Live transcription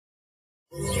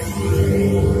One,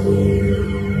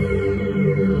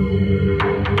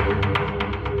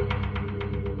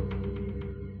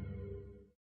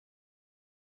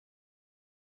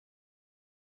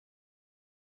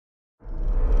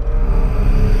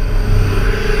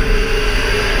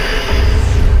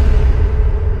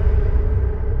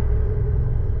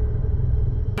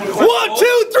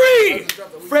 two, three!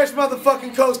 Fresh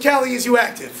motherfucking Coast Cali, is you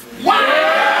active?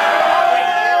 Wow!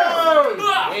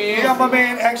 You got my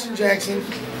man Action Jackson.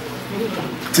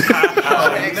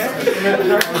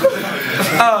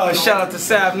 Oh, shout out to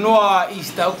Sav Noir,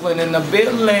 East Oakland in the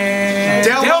building.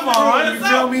 Delmar, you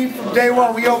feel me? From day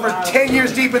one, we over 10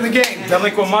 years deep in the game.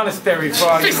 Delinquent Monastery for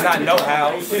all you not know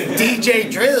how.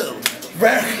 DJ Drill.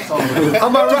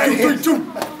 On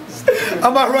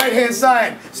my right hand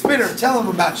side, Spinner, tell him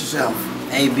about yourself.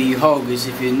 AB Hoggish,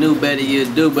 if you knew better,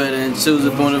 you'd do better and choose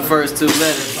upon the first two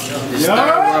letters. This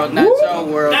third world, not your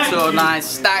world. 209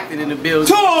 Stockton in the building.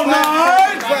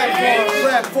 209!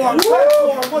 Platform,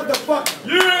 what the fuck?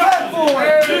 Platform!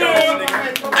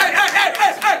 Hey!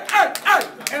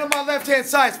 And on my left hand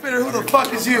side, Spinner, who the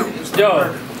fuck is you?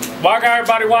 Yo, while I got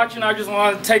everybody watching, I just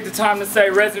want to take the time to say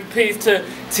rest in peace to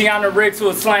Tiana Riggs, who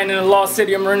was slain in the lost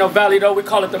city of Moreno Valley. Though we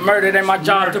call it the murder, it ain't my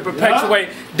job to perpetuate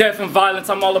death and violence.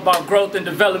 I'm all about growth and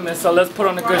development, so let's put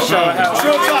on a good show.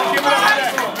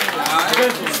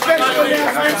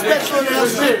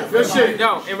 Good shit.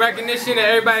 Yo, in recognition that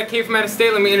everybody came from out of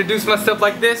state, let me introduce myself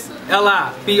like this.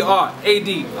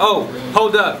 L-I-B-R-A-D-O.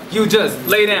 Hold up, you just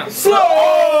lay down.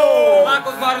 Slow!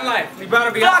 Flacco's Modern Life. We about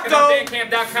to be on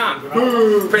bandcamp.com.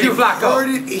 Pretty Flacco. Heard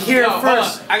it here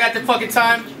first. I got the fucking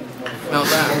time. No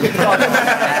time.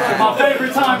 My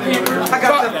favorite timekeeper. I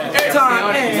got the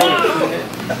time.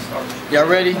 Y'all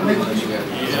ready?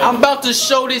 I'm about to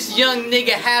show this young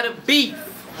nigga how to beef.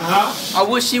 I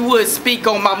wish he would speak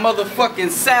on my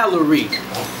motherfucking salary.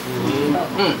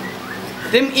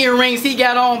 Them earrings he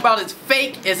got on about as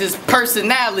fake as his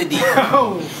personality.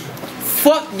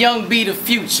 Fuck Young B the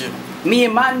Future. Me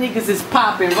and my niggas is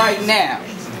popping right now.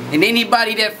 And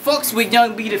anybody that fucks with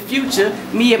Young B the Future,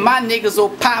 me and my niggas will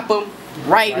pop them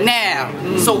right now.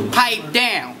 So pipe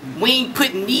down. We ain't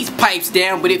putting these pipes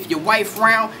down, but if your wife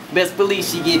round, best believe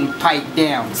she getting piped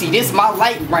down. See, this my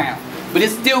light round. But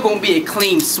it's still gonna be a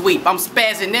clean sweep. I'm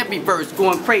spazzing every verse,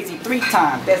 going crazy 3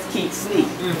 times. That's Keith Sneak.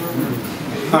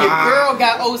 Your girl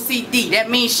got OCD, that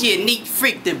means she a neat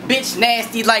freak. The bitch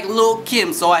nasty like Lil'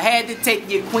 Kim, so I had to take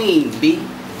your queen, B.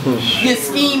 Your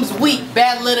scheme's weak,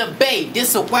 battle of the Bay.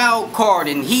 This a wild card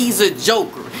and he's a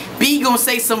joker. B gonna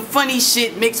say some funny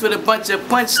shit mixed with a bunch of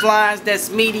punchlines that's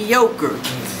mediocre.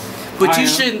 But you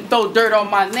shouldn't throw dirt on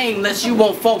my name unless you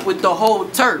won't funk with the whole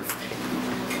turf.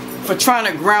 For trying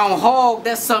to ground hog,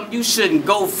 that's something you shouldn't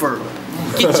go for.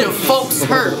 Get your folks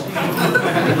hurt.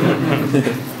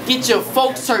 Get your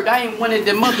folks hurt. I ain't one of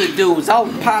them other dudes. I'll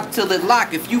pop till it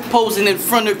lock if you posing in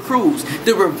front of crews.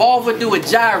 The revolver do a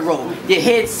gyro. Your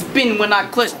head spin when I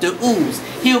clutch the ooze.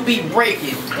 He'll be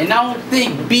breaking. And I don't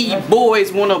think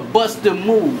B-boys wanna bust the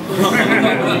move.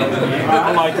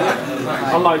 I like it.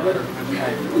 I like it.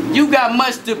 You got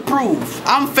much to prove.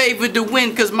 I'm favored to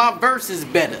win cause my verse is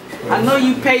better. I know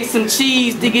you paid some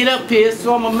cheese to get up here,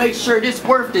 so I'ma make sure this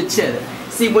worth the cheddar.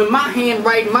 See, when my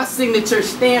handwriting, my signature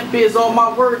stamp is, all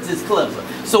my words is clever.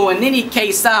 So in any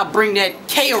case, I'll bring that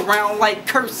K around like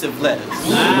cursive letters.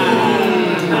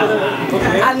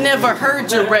 I never heard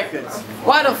your records.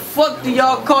 Why the fuck do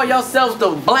y'all call yourselves the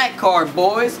Black Card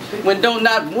Boys when don't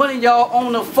not one of y'all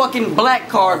own a fucking black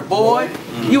card, boy?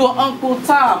 You a Uncle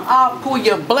Tom, I'll pull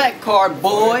your black card,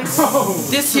 boys.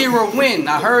 This here a win.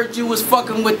 I heard you was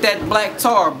fucking with that black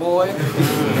tar, boy.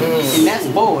 And that's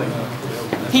boy.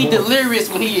 He delirious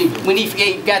when he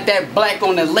got that black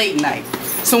on the late night.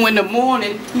 So in the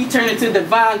morning, he turned into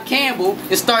Devon Campbell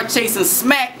and start chasing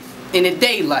smack in the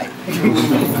daylight.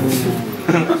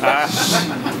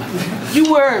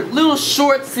 You wear little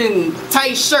shorts and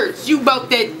tight shirts. You about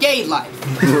that gay life.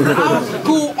 I'll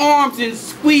cool arms and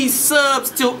squeeze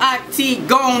subs till IT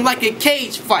gone like a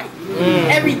cage fight.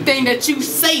 Everything that you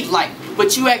say like,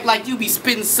 but you act like you be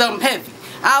spitting something heavy.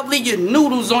 I'll leave your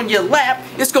noodles on your lap.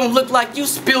 It's gonna look like you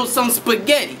spilled some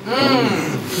spaghetti.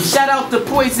 Shout out to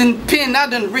Poison Pen, I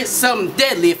done writ something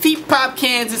deadly. If he pop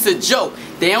cans, it's a joke.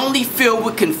 They only fill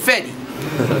with confetti.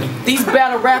 These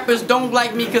battle rappers don't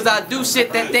like me cause I do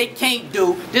shit that they can't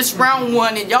do. This round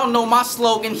 1 and y'all know my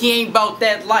slogan, he ain't about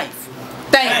that life.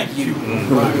 Thank you.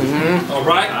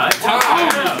 Alright.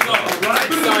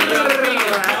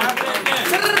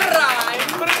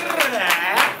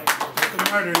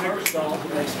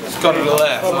 Let's go to the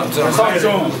left.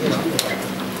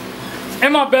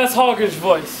 In my best Hoggish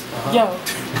voice. Yo.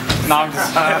 No, I'm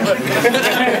just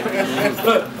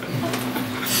Look.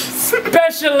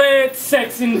 Special ed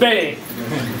sex in bed.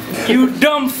 You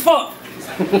dumb fuck.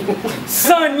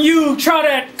 Son, you try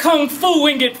that kung fu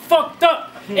and get fucked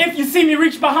up. If you see me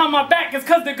reach behind my back, it's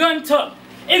cause the gun tucked.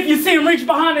 If you see him reach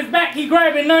behind his back, he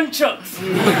grabbing nunchucks.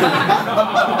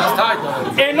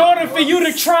 In order for you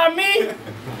to try me,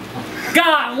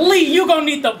 golly, you gonna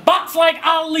need to box like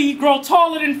Ali, grow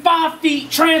taller than 5 feet,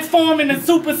 transform into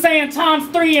Super Saiyan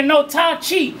 ×3 and no Tai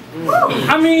Chi.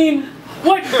 I mean,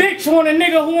 what bitch want a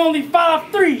nigga who only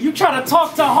 5'3"? You try to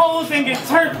talk to hoes and get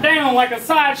turned down like a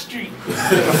side street.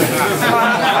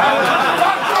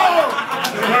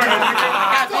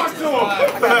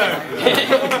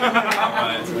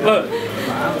 Look,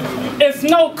 it's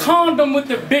no condom with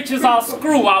the bitches I'll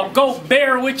screw. I'll go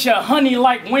bare with your honey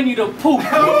like Winnie the Pooh.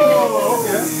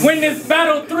 When this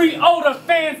Battle 3-0, the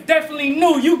fans definitely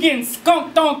knew you getting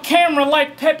skunked on camera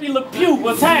like Pepe Le Pew.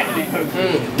 What's happening?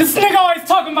 This nigga always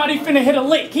talking about he finna hit a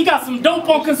lick. He got some dope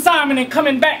on consignment and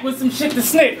coming back with some shit to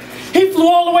sniff. He flew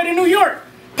all the way to New York.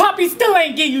 Poppy still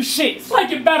ain't give you shit. It's like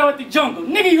your Battle at the Jungle.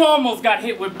 Nigga, you almost got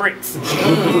hit with bricks.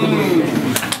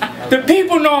 The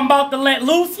people know I'm about to let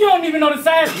loose. You don't even know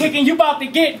the ass kicking you about to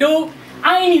get, dude.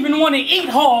 I ain't even want to eat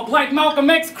hog like Malcolm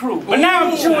X crew. But now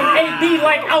I'm chewing AB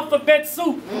like alphabet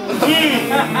soup.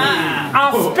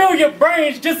 I'll spill your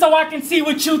brains just so I can see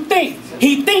what you think.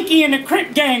 He think he in the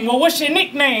Crip gang. Well, what's your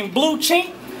nickname, Blue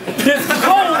Chink?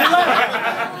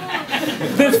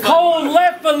 This cold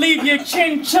left will leave your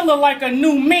chinchilla like a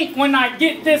new mink when I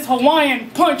get this Hawaiian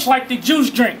punch like the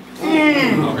juice drink.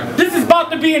 This is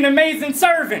about to be an amazing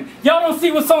serving. Y'all don't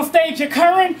see what's on stage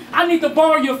occurring? I need to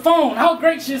borrow your phone. How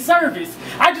great's your service?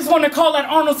 I just want to call that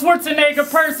Arnold Schwarzenegger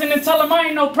person and tell him I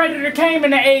ain't no Predator came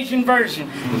in the Asian version.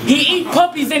 He eat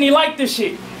puppies and he like the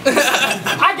shit.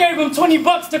 I gave him 20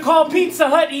 bucks to call Pizza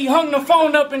Hut. He hung the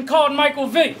phone up and called Michael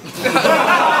Vick. Talk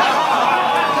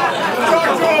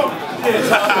to him!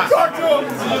 Talk to him!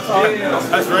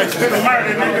 That's racist.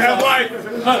 Murder, nigga.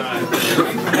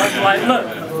 That's white. Look,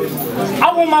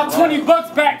 I want my 20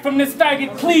 bucks back from this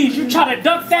faggot, please. You try to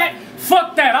duck that?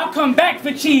 Fuck that, I'll come back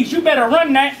for cheese. You better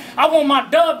run that. I want my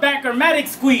dub back or Matic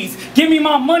squeeze. Give me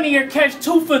my money or catch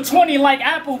 2 for 20 like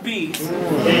Applebee's.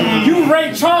 You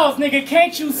Ray Charles, nigga,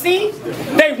 can't you see?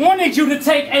 They wanted you to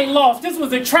take a loss. This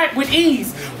was a track with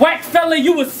ease. Whack fella,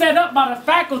 you was set up by the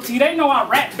faculty. They know I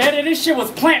rap better. This shit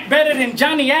was plant better than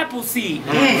Johnny Appleseed.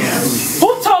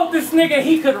 Who told this nigga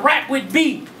he could rap with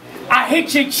B? I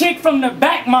hit your chick from the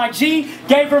back, my G.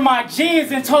 Gave her my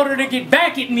jizz and told her to get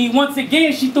back at me. Once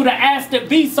again, she threw the ass to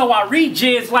B, so I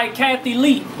re-jizz like Kathy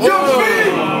Lee. Yo, B!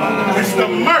 It's the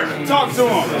murder. Talk to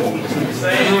him.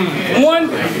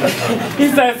 He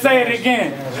said, say it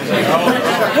again.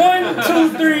 1,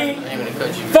 2, 3,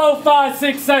 4, 5,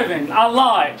 6, 7. I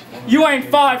lied. You ain't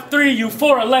 5'3", you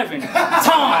 4'11".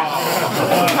 Time.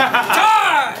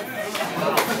 Time!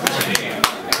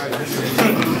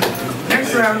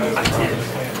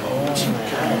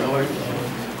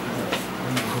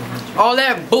 All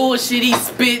that bullshit he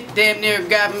spit damn near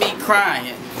got me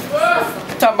crying.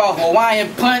 Talk about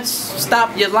Hawaiian punch,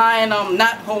 stop your lying, I'm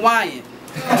not Hawaiian.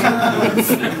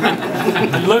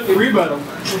 Look, rebuttal.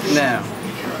 Now,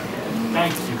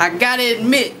 I gotta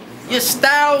admit, your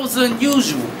style's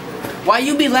unusual. Why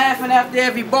you be laughing after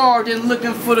every bar then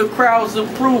looking for the crowd's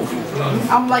approval?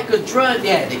 I'm like a drug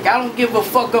addict, I don't give a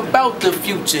fuck about the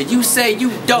future. You say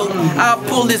you dope, I'll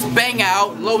pull this banger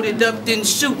out, load it up, then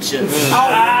shoot you.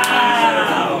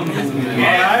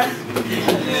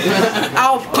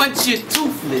 I'll punch you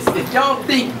toothless. If y'all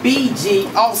think BG,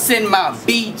 I'll send my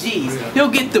BGs. He'll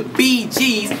get the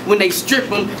BGs when they strip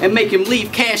him and make him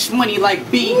leave cash money like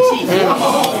BG.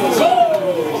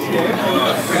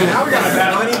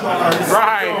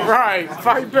 Right,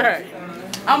 fight back.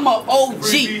 I'm a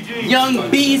OG. Young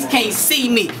B's can't see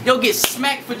me. You'll get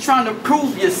smacked for trying to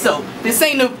prove yourself. This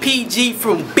ain't a PG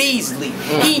from Beasley.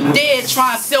 He dead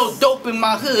trying to sell dope in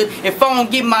my hood if I don't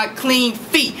get my clean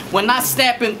feet. When I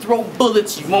snap and throw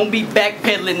bullets, you won't be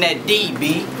backpedaling that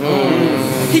DB.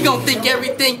 He gon' think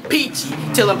everything peachy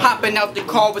till I'm hopping out the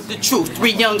car with the truth.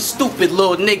 3 young stupid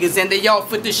little niggas and they all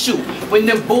for the shoot. When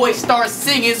them boys start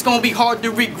singing, it's gonna be hard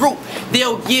to regroup.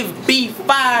 They'll give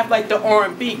B5 like the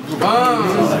R&B group.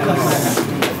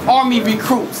 Army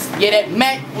recruits, yeah, that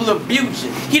Mac will abuse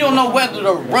you. He don't know whether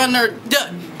to run or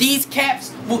duck. These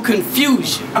caps will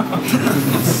confuse you. I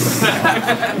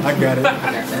got it.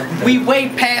 We way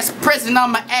past present,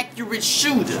 I'm an accurate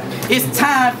shooter. It's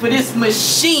time for this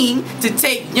machine to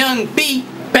take young B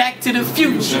back. Back to the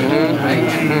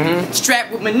Future.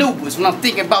 Strapped with maneuvers. When I'm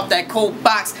thinking about that cold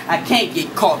box, I can't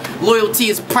get caught. Loyalty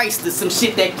is priceless, some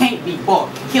shit that can't be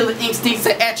bought. Killer instincts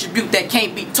an attribute that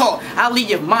can't be taught. I'll leave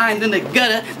your mind in the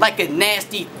gutter like a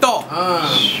nasty thought.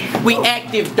 We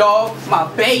active, dog. My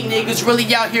Bay niggas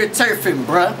really out here turfing,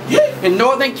 bruh. In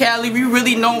Northern Cali, we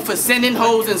really known for sending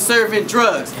hoes and serving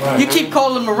drugs. You keep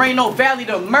calling Moreno Valley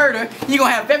the murder, you gonna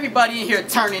have everybody in here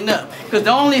turning up. Cause the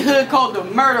only hood called the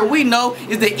murder we know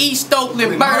is the East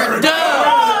Oakland murder dub.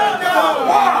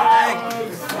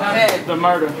 The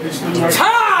murder.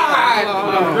 Time!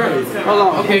 Hold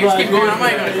on, okay, just keep going. I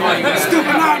might gonna call you guys.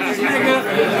 Stupid artist, nigga!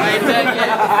 I ain't done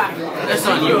yet. That's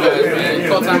on you guys, man.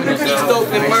 Call time to East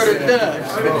Oakland murder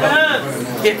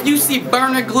dub. If you see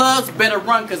burner gloves, better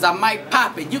run cause I might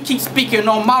pop it. You keep speaking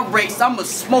on my race, I'ma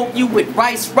smoke you with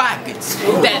rice rockets.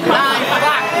 That 9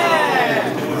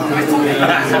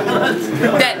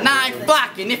 flocking. That 9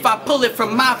 flocking. If I pull it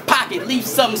from my pocket, leave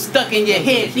something stuck in your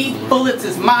head. These bullets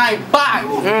is mine body.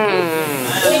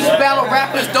 These battle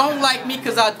rappers don't like me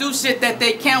cause I do shit that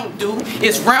they can't do.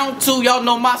 It's round 2, y'all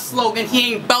know my slogan,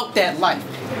 he ain't bout that life.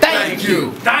 Thank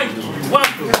you. Thank you.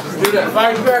 Welcome.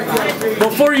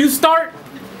 Before you start,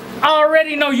 I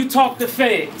already know you talk to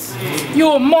feds.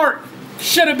 You a mark.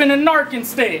 Should have been a narc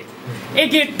instead. It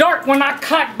get dark when I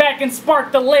cock back and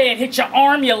spark the lead. Hit your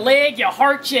arm, your leg, your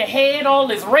heart, your head.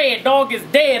 All is red. Dog is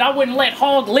dead. I wouldn't let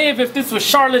Hog live if this was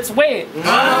Charlotte's Wed.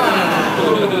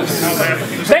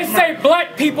 They say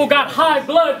black people got high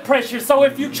blood pressure. So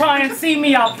if you try and see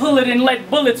me, I'll pull it and let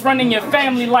bullets run in your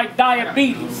family like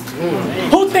diabetes.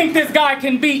 Who think this guy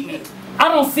can beat me? I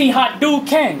don't see how dude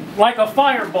can, like a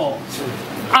fireball.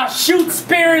 I shoot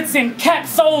spirits and cat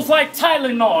souls like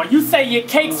Tylenol. You say your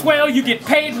cake's well, you get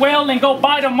paid well and go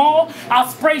buy them all. I'll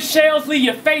spray shells, leave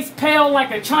your face pale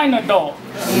like a China doll.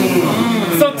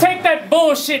 So take that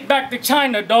bullshit back to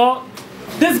China, dog.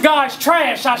 This guy's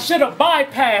trash, I should have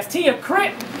bypassed. He a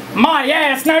crip. My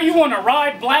ass, now you want to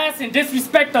ride blast and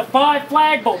disrespect the 5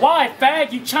 flag, but why,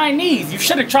 fag? You Chinese. You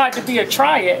should have tried to be a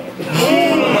triad.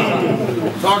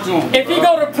 If you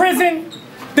go to prison,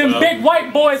 them big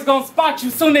white boys gonna spot you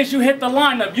soon as you hit the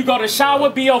lineup. You go to shower,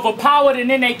 be overpowered, and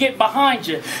then they get behind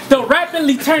you. They'll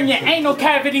rapidly turn your anal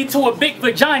cavity to a big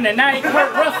vagina. Now ain't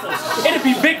Kurt Russell. It'll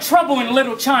be big trouble in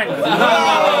Little China.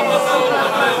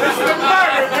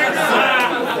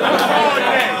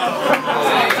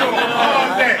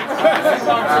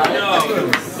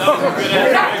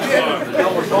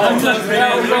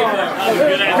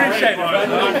 Appreciate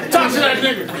it. Talk to that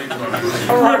nigga.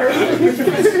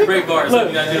 Great bars.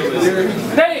 Look,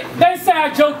 they say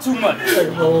I joke too much,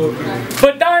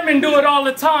 but Diamond do it all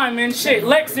the time and shit.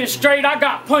 Lex is straight. I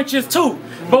got punches too,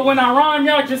 but when I rhyme,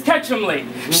 y'all just catch them late.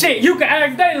 Shit, you can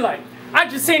ask Daylight. I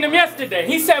just seen him yesterday.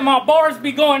 He said my bars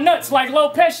be going nuts like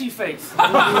Lil Pesci face. I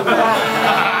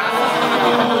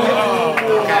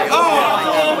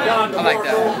like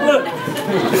that. Look,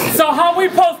 so how we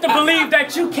supposed to believe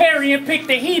that you carry and pick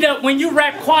the heat up when you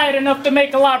rap quiet enough to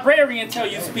make a librarian tell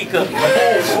you speak up?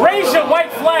 Raise your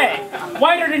white flag.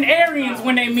 Whiter than Aryans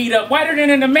when they meet up. Whiter than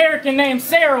an American named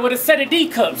Sarah with a set of D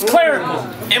cups. Clerical.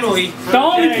 Emily. The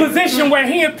only position where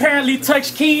he apparently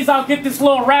touched keys, I'll get this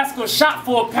little rascal shot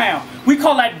for a pound. We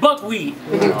call that buckwheat.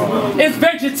 It's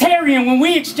vegetarian when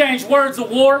we exchange words of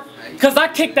war. Cause I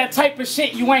kick that type of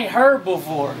shit you ain't heard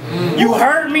before. You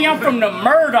heard me? I'm from the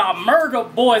murder. I murder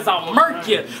boys. I'll murk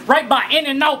you. Right by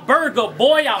In-N-Out Burger,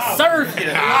 boy, I'll serve you.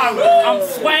 I'm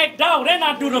swagged out and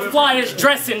I do the flyest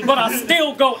dressing, but I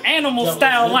still go animal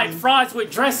style like fries with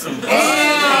dressing.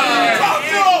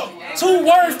 2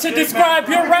 words to describe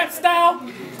your rap style?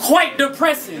 Quite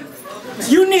depressing.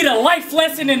 You need a life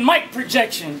lesson in mic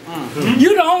projection.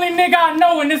 You the only nigga I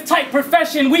know in this tight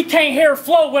profession. We can't hear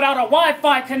flow without a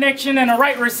Wi-Fi connection and a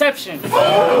right reception.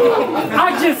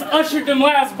 I just ushered them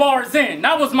last bars in.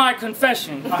 That was my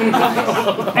confession.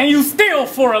 And you still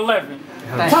 4'11".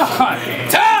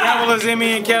 That was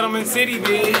me in Kettleman City,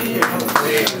 bitch.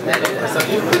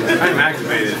 I'm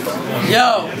activated.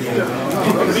 Yo,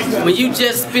 when you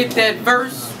just spit that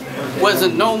verse,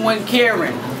 wasn't no one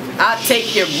caring. I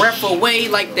take your breath away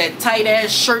like that tight ass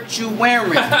shirt you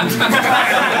wearing.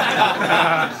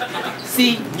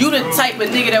 See, you the type of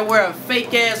nigga that wear a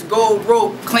fake ass gold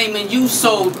rope claiming you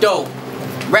so dope.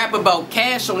 Rap about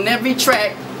cash on every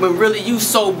track when really you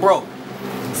so broke.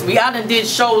 See, I done did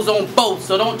shows on boats,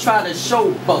 so don't try to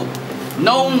showboat.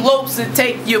 Known lopes and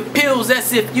take your pills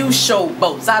as if you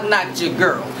showboats. I knocked your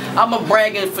girl. I'm a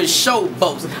bragging for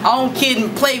showboats. I don't kid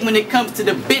and play when it comes to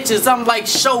the bitches. I'm like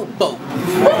showboat.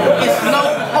 It's no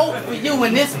hope for you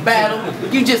in this battle.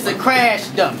 You just a crash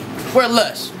dummy. We're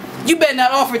lush. You better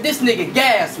not offer this nigga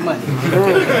gas money.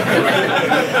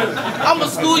 I'ma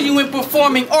school you in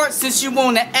performing arts since you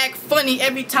wanna act funny.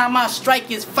 Every time I strike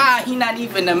his fire, he not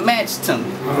even a match to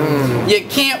me. You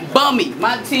can't bum me.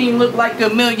 My team look like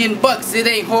 $1 million. It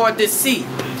ain't hard to see.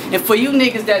 And for you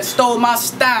niggas that stole my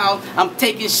style, I'm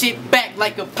taking shit back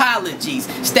like apologies.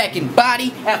 Stacking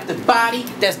body after body,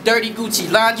 that's dirty Gucci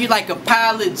laundry like a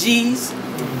pile of G's.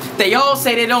 They all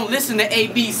say they don't listen to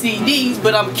ABCDs,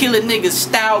 but I'm killing niggas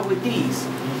style with these.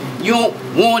 You don't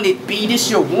want it, B. This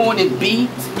your wanted, B.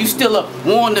 You still a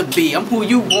wannabe. I'm who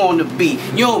you wanna be.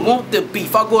 You don't want the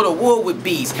beef. I go to war with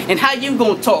bees. And how you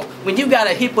gonna talk when you got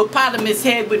a hippopotamus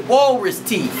head with walrus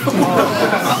teeth?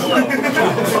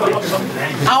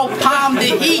 I'll palm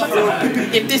the heat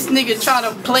if this nigga try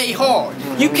to play hard.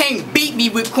 You can't beat me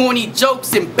with corny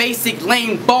jokes and basic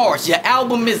lame bars. Your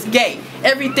album is gay.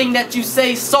 Everything that you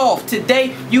say soft.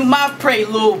 Today, you my prey,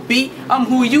 Lil B. I'm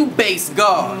who you base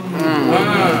guard.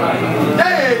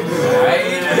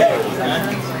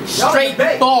 Straight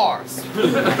bars.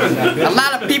 A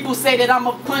lot of people say that I'm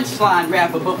a punchline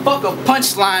rapper, but fuck a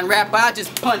punchline rapper, I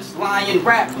just punchline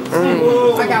rappers.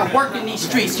 I got work in these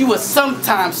streets, you a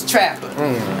sometimes trapper.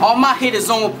 All my hitters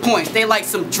on point, they like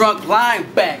some drunk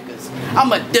linebackers.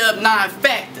 I'm a dub 9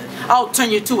 factor. I'll turn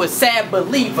you to a sad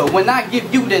believer. When I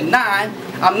give you the 9,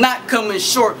 I'm not coming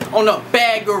short on a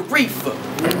bag of reefer.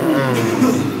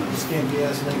 Scampy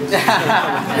ass niggas.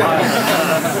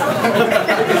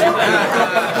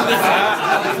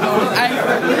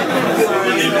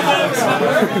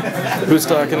 Who's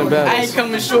talking about I ain't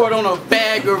coming short on a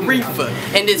bag of reefer.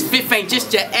 And this fifth ain't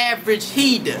just your average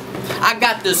heater. I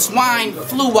got the swine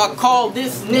flu. I call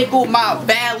this nickel my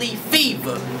valley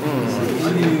fever.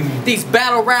 These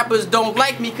battle rappers don't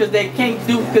like me because they can't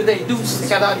do, because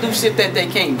I do shit that they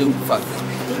can't do. Fuck them.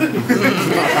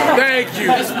 Thank you.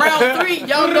 It's round 3.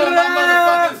 Y'all know my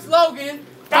motherfucking slogan.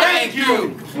 Thank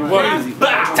you. What is it?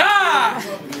 Time.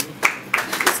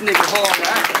 This nigga hard,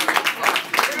 right?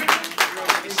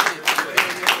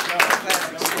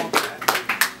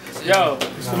 Yo,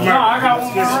 no, I got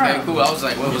one more round. Okay, cool. I was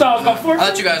like, what was You thought I was gonna force I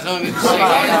thought you guys don't get to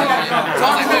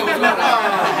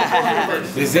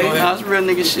say. Is it? That's real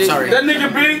nigga shit. Sorry. That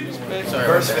nigga B.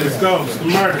 Let's go.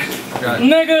 Murder.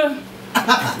 Nigga.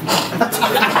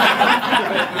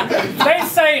 They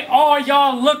say all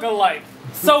y'all look alike.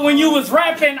 So when you was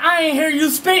rapping, I ain't hear you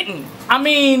spitting. I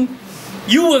mean,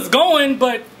 you was going,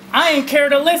 but I ain't care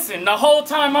to listen. The whole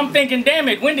time I'm thinking, damn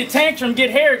it, when did Tantrum get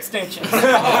hair extensions?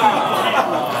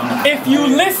 If you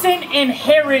listen,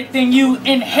 inherit, then you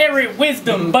inherit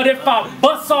wisdom. But if I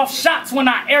bust off shots when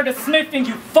I air the sniffing,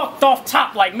 you fucked off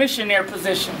top like missionary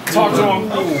position. Talk to him.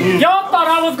 Y'all thought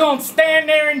I was gonna stand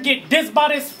there and get dissed by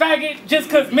this faggot just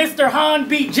cause Mr. Han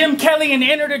beat Jim Kelly and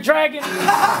Enter the Dragon?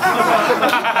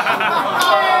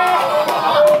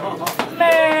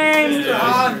 Man,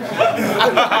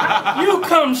 you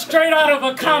come straight out of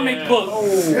a comic book,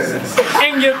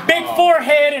 and your big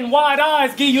forehead and wide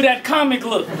eyes give you that comic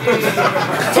look. He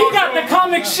got the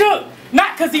comic shook,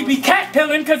 not because he be cat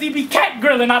pilling, because he be cat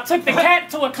grilling. I took the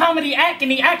cat to a comedy act,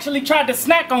 and he actually tried to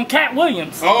snack on Cat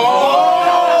Williams.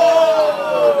 Oh!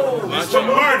 That's a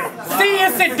murder. See,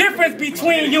 it's the difference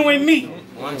between you and me.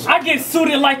 I get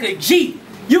suited like a G.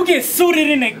 You get suited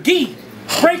in a gi.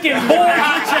 Breaking boards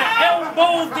with your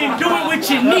elbows, then do it with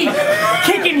your knee.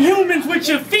 Kicking humans with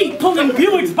your feet, pulling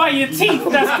Buicks by your teeth.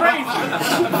 That's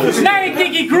crazy. Now you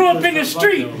think he grew up in the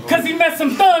street, cause he met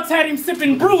some thugs, had him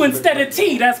sipping brew instead of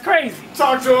tea. That's crazy.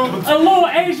 Talk to him. A little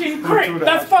Asian Crip.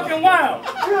 That's fucking wild.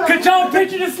 Could y'all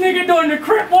picture this nigga doing the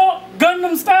Crip walk,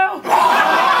 Gundam style?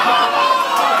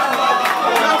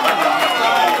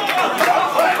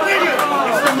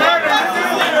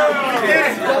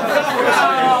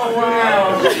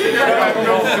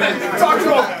 Talk to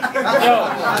him. Yo,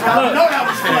 look. No, that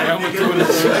was funny.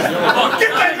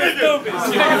 Get that nigga. Stupid. This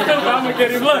nigga stupid. I'm gonna get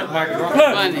him. Look.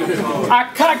 I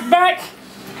cock back.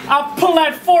 I pull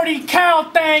that 40 cal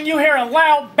thing. You hear a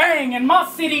loud bang. In my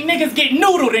city, niggas get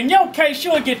noodled. In your case,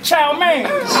 you'll get chow mein.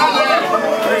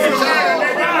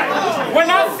 When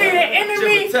I see the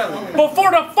enemy,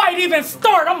 before the fight even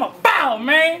start, I'ma bow,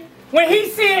 man. When he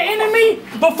see an enemy,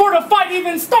 before the fight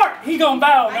even start, he gonna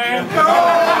bow, man.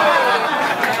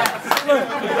 Look.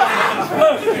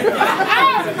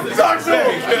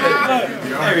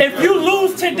 If you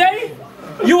lose today,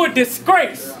 you a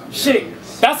disgrace. Shit,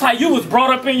 that's how you was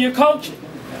brought up in your culture.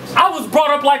 I was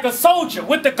brought up like a soldier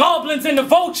with the goblins and the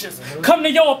vultures. Come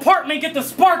to your apartment, get the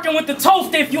sparking with the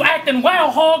toaster if you acting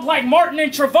wild hog like Martin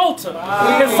and Travolta.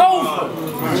 It's over.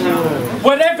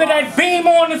 Whatever that beam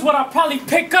on is what I probably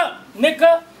pick up,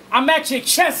 nigga. I'm at your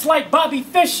chest like Bobby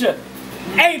Fischer.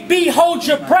 A, B, hold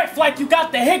your breath like you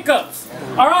got the hiccups.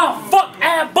 Or I'll fuck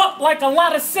ab up like a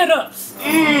lot of sit-ups.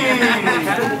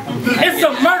 It's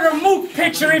a murder mook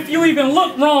picture if you even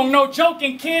look wrong. No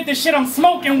joking, kid, the shit I'm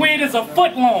smoking with is a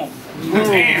foot long.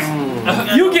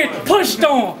 Damn. You get pushed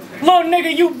on. Little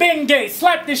nigga, you been gay.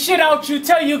 Slap the shit out you,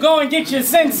 tell you go and get your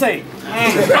sensei.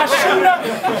 I shoot up.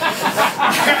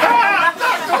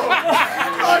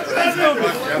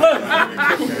 Look,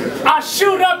 I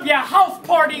shoot up your house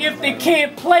party if the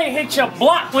kid play, hit your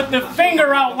block with the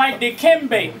finger out like the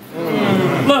Kimbe.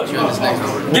 Look,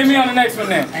 get me on the next one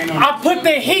then. I put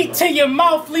the heat to your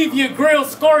mouth, leave your grill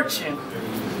scorching.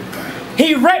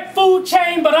 He rep food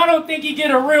chain, but I don't think he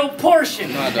get a real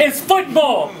portion. It's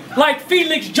football. Like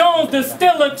Felix Jones, to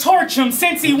still a torch him.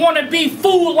 Since he wanna be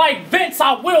fool like Vince,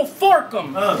 I will fork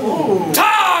him.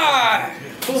 Tie!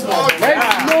 Make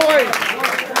noise!